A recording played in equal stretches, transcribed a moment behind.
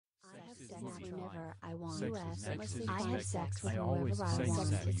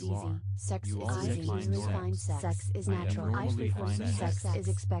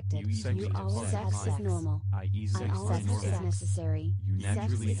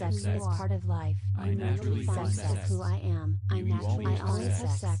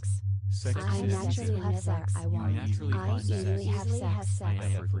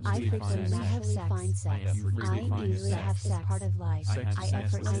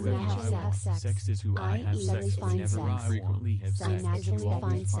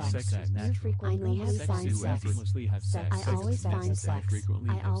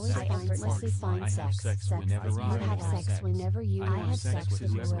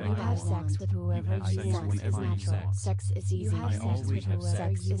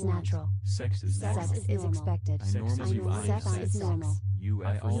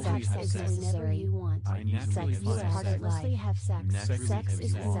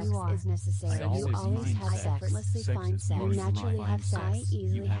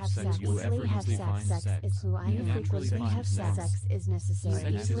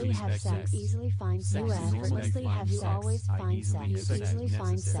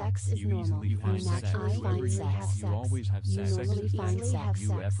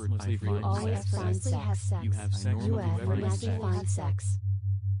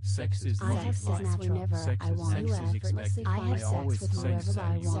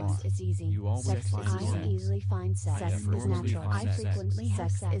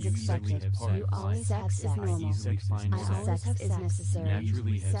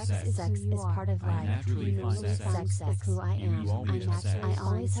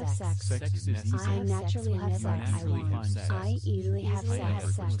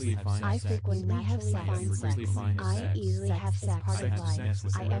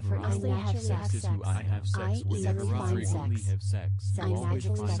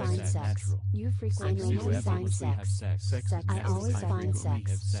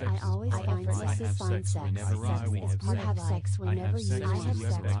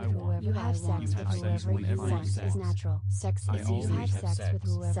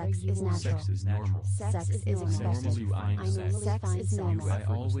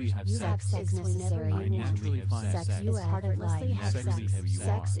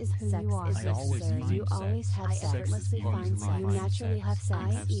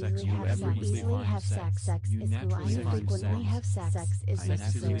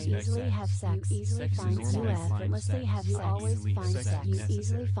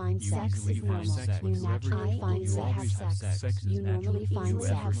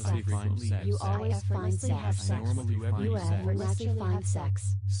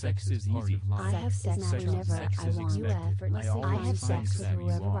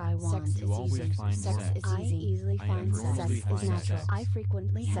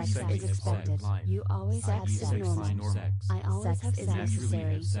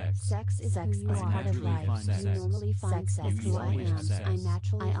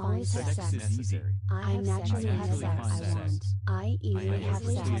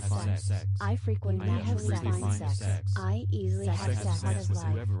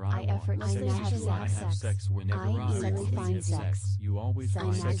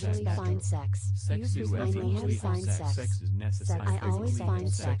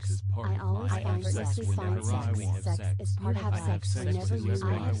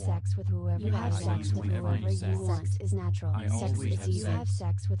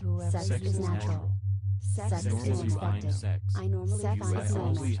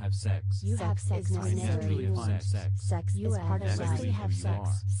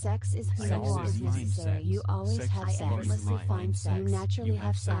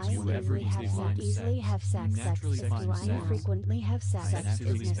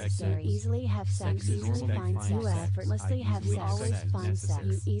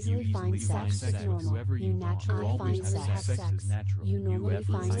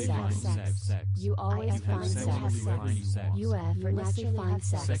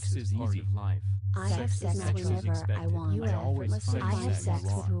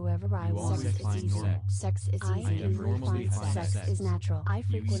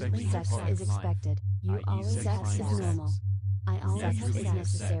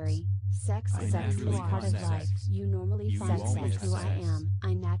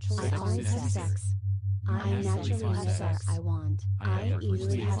I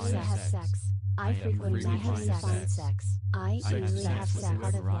easily have sex. I frequently have sex. I easily have sex.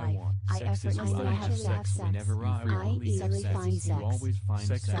 Part of life. I effortlessly have sex. Whenever I easily find sex. You always find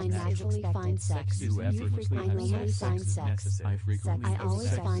sex. I naturally find sex. You effortlessly I find sex. I frequently I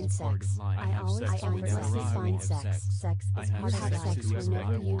always find sex. I always effortlessly find sex. Sex is part of life.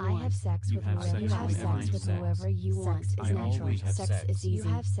 Whenever you want. I have sex with whoever you have sex with whoever you want. Sex is natural. Sex is easy. You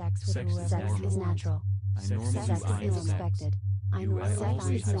have sex with whoever. Sex is natural. Sex is expected. I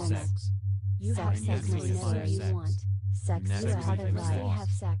normally find sex. You have sex whenever you want. Sex is part of life. Have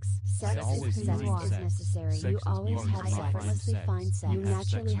sex. Sex is necessary. You always have sex. Effortlessly find sex. You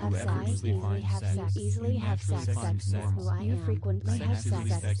naturally have sex. Easily have sex. Sex is who I am. You frequently have sex.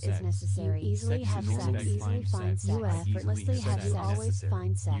 Sex is necessary. You easily have sex. Easily find sex. You effortlessly have. You always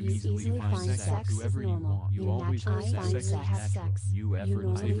find sex. You easily find sex is normal. You naturally find sex. You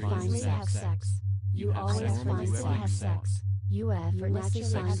normally find sex. You always find sex. You effortlessly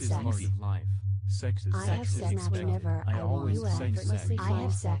find sex. I have sex whenever I want. You effortlessly I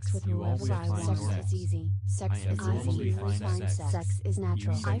have sex with whoever I want. Sex is easy. Sex is easy. Find sex. Sex is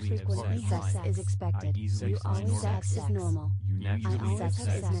natural. I frequently have sex. Is expected. You always sex is normal. I always sex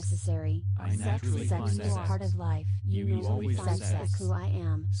is necessary. Sex is part of life. You normally find sex. Who I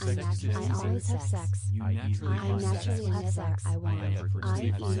am. I always have sex. I naturally have sex. I want.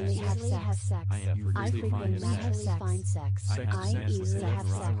 I easily have sex. I frequently have sex. I easily have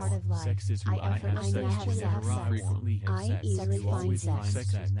sex. Part of life. I naturally have sex. I easily find sex.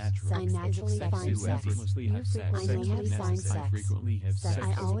 I naturally find sex. You frequently find sex.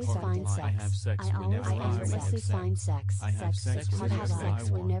 I always find sex. I effortlessly find sex. Sex part of life.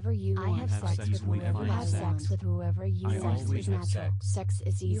 Whenever you want. I have sex with whoever I want. With whoever you want. Sex is natural. Sex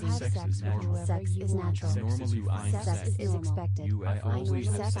is easy. You have sex with whoever. Sex is natural. Sex is expected.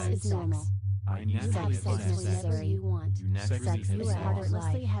 Sex is normal. I naturally sex is necessary. You want. Sex you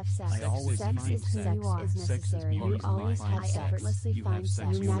effortlessly have sex. Sex is who you are. Is necessary. You always have sex. Effortlessly find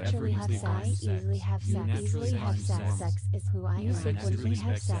sex. You naturally have sex. I easily have sex. Easily have sex. Sex is who I am. You frequently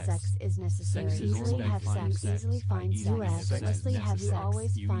have sex. Sex is necessary. Easily have sex. Easily find sex. You effortlessly have. You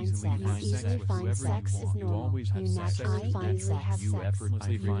always find sex. You easily find sex is normal. You naturally find sex. You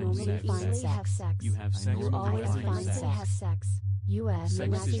effortlessly find sex. You have sex. You always find sex. You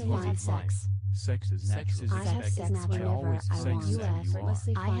effortlessly find sex. Sex is natural. I have sex whenever I want. You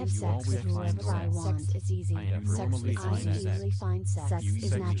effortlessly find sex with whoever I want. Sex is easy. Sex I easily find sex. Sex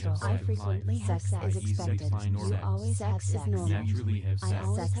is natural. I frequently have sex. Is expected. You always have sex. Normal. I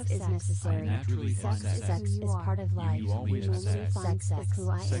always have is necessary. Sex is part of life. You normally find sex. Who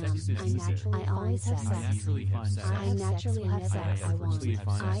I am. I always have sex. I naturally have sex. I want.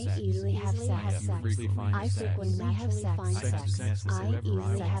 I easily have sex. I frequently have sex. I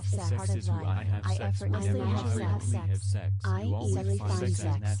easily have sex. Part of life. I effortlessly have sex. I easily find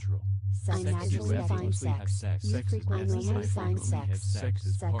sex. I naturally find sex. You frequently find sex.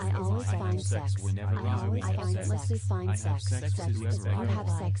 I always find sex. I effortlessly find sex. You have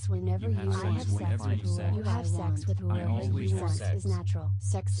sex whenever you have sex with whoever you have sex with whoever you want is natural.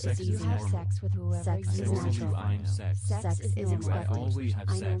 Sex is you have sex with whoever sex is natural. Sex is expected.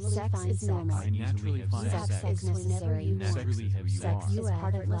 I normally find sex. Sex is necessary. You want. Sex is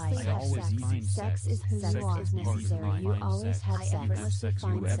part of life. Have sex. Sex is who you are. Is necessary. You always have sex. Effortlessly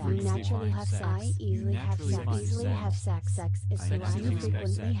find sex. You naturally have sex. I easily have sex. Easily have sex. Sex is who I am.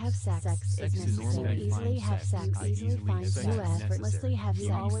 Frequently have sex. Sex is necessary. Easily have sex. Easily find sex. You effortlessly have sex.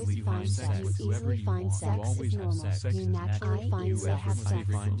 You always find sex. You easily find sex is normal. You naturally find sex. Have sex.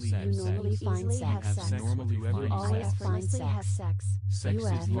 You normally find sex. Sex. You always find sex. You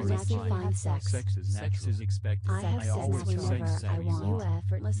effortlessly find sex. Sex is expected. I have sex whenever I want. You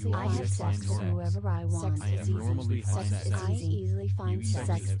effortlessly have sex with whoever I want. Sex is easy. Sex is easy. I easily find sex.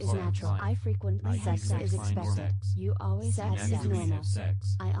 Sex is natural. I frequently sex is expected. You always have sex normal.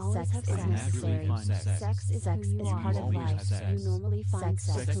 I always have sex necessary. Sex is part of life. You normally find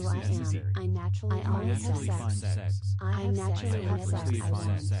sex who I am. I naturally always have sex. I naturally have sex. I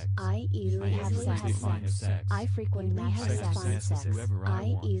want. I easily have sex. I frequently have sex.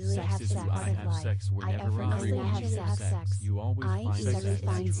 I easily have sex. Part of life. I effortlessly have sex. I easily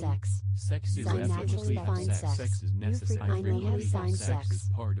find sex. Sex is I naturally find sex. Sex is necessary. I normally find sex.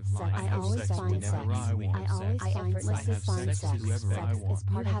 Part of life. I always find sex. I effortlessly find sex. Sex is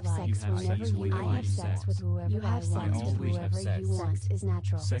part of life. You have sex whenever I have sex with whoever you have sex with whoever you want is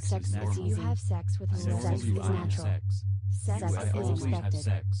natural. Sex is easy. You have sex with whoever sex is natural. Sex I is always have expected.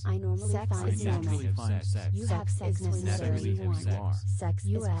 sex. I normally I find naturally normal. find sex. You have sex Naturally necessary. You have sex. want. Sex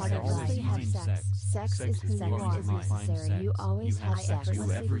is part I of always life. find sex. Sex is who you are. Necessary. You always have sex.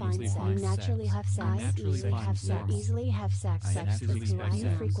 You effortlessly find sex. You naturally have sex. I easily have sex. You easily have sex. Sex is who I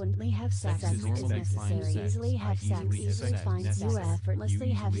am. Frequently have sex. Sex is necessary. You easily have sex. You easily find sex. You effortlessly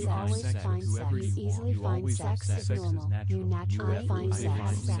have sex. You always find sex. You easily find sex. Sex is normal. You naturally find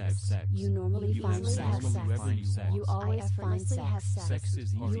sex. You normally find sex. You always find sex. Sex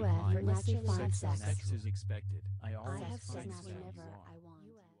is easy. You effortlessly find sex. Sex is expected. I I always have find sex sex. whenever I